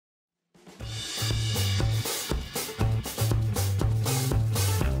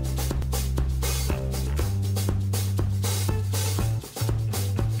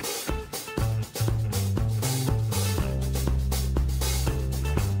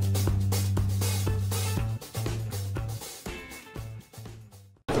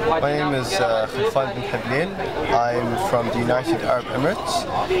My name is Khalfan Hableel. I'm from the United Arab Emirates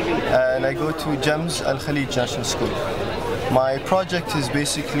and I go to GEMS Khaleej National School. My project is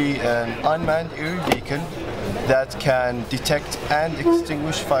basically an unmanned aerial vehicle that can detect and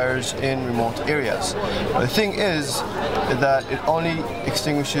extinguish fires in remote areas. The thing is that it only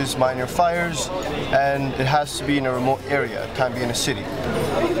extinguishes minor fires and it has to be in a remote area, it can't be in a city.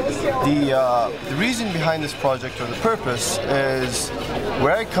 The reason behind this project, or the purpose, is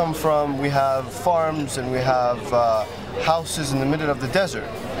where I come from we have farms and we have houses in the middle of the desert,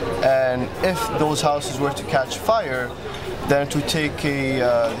 and if those houses were to catch fire, then it would take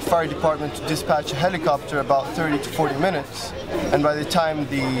a fire department to dispatch a helicopter about 30 to 40 minutes, and by the time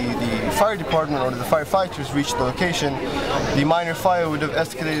the fire department or the firefighters reach the location, the minor fire would have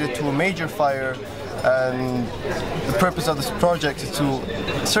escalated to a major fire. And the purpose of this project is to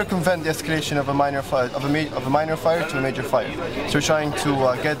circumvent the escalation of a minor fire to a major fire. So we're trying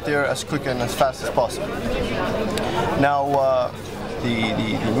to get there as quick and as fast as possible. Now,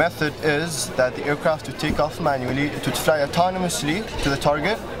 the method is that the aircraft would take off manually, it would fly autonomously to the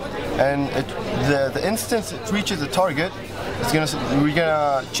target, and the instant it reaches the target, we're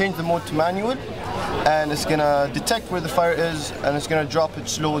gonna change the mode to manual, and it's gonna detect where the fire is, and it's gonna drop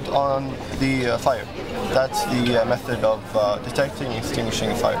its load on the fire. That's the method of detecting and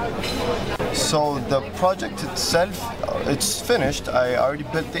extinguishing a fire. So the project itself, it's finished. I already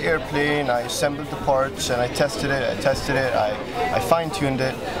built the airplane, I assembled the parts, and I tested it, I fine-tuned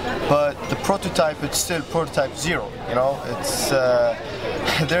it, but the prototype, it's still prototype 0, you know? It's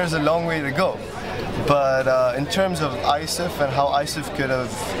there's a long way to go. But in terms of ISEF and how ISEF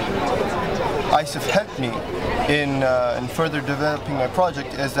helped me in further developing my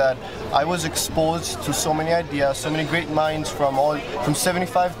project, is that I was exposed to so many ideas, so many great minds from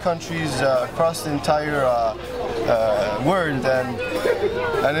 75 countries across the entire world,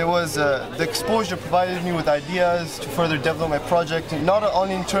 and it was the exposure provided me with ideas to further develop my project, not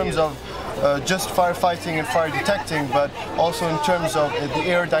only in terms of just firefighting and fire detecting, but also in terms of the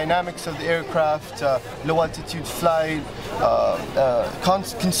aerodynamics of the aircraft, low altitude flight,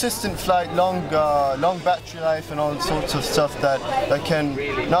 consistent flight, long battery life, and all sorts of stuff that can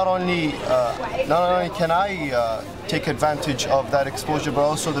not only can I take advantage of that exposure, but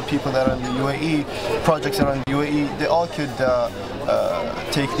also the people that are in the UAE, projects that are in the UAE, they all could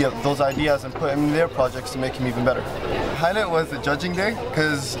take those ideas and put them in their projects to make them even better. The highlight was the judging day,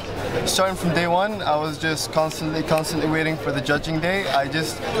 because starting from day one, I was just constantly waiting for the judging day.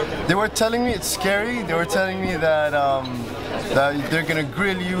 They were telling me it's scary. They were telling me that that they're gonna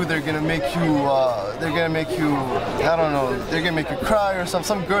grill you, they're gonna make you, I don't know, they're gonna make you cry or something.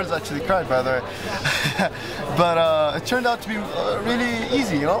 Some girls actually cried, by the way. But it turned out to be really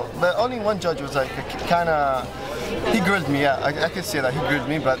easy, you know. But only one judge was like he grilled me, yeah, I could say that he grilled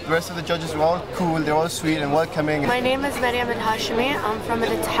me, but the rest of the judges were all cool, they're all sweet and welcoming. My name is Maryam Alhashmi. I'm from an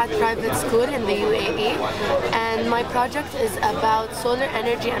Ittihad Private School in the UAE, and my project is about solar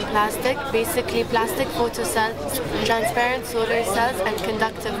energy and plastic, basically plastic photocells, transparent solar cells, and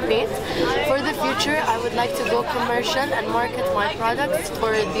conductive paint. For the future, I would like to go commercial and market my products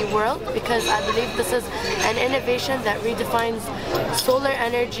for the world, because I believe this is an innovation that redefines solar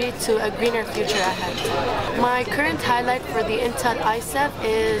energy to a greener future ahead. My current highlight for the Intel ISEF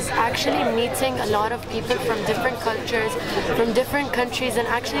is actually meeting a lot of people from different cultures, from different countries, and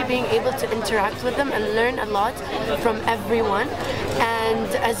actually being able to interact with them and learn a lot from everyone. And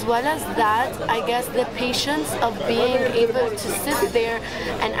as well as that, I guess the patience of being able to sit there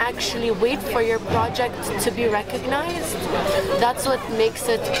and actually wait for your project to be recognized, that's what makes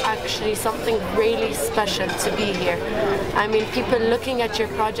it actually something really special to be here. I mean, people looking at your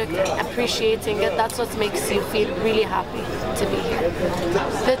project and appreciating it, that's what makes you feel really happy to be here.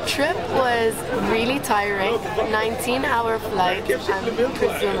 The trip was really tiring, 19-hour flight, I'm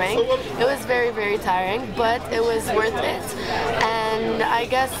presuming. It was very, very tiring, but it was worth it. And I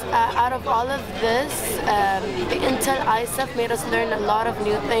guess out of all of this, the Intel ISEF made us learn a lot of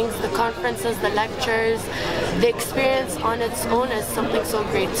new things. The conferences, the lectures, the experience on its own is something so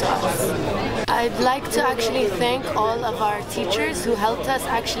great to us. I'd like to actually thank all of our teachers who helped us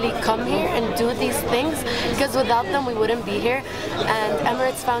actually come here and do these things, because without them we wouldn't be here, and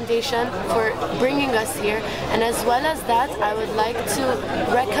Emirates Foundation for bringing us here. And as well as that, I would like to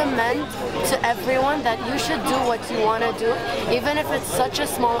recommend to everyone that you should do what you want to do. Even if it's such a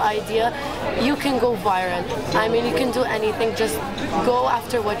small idea, you can go viral. I mean, you can do anything, just go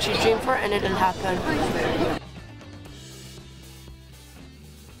after what you dream for and it'll happen.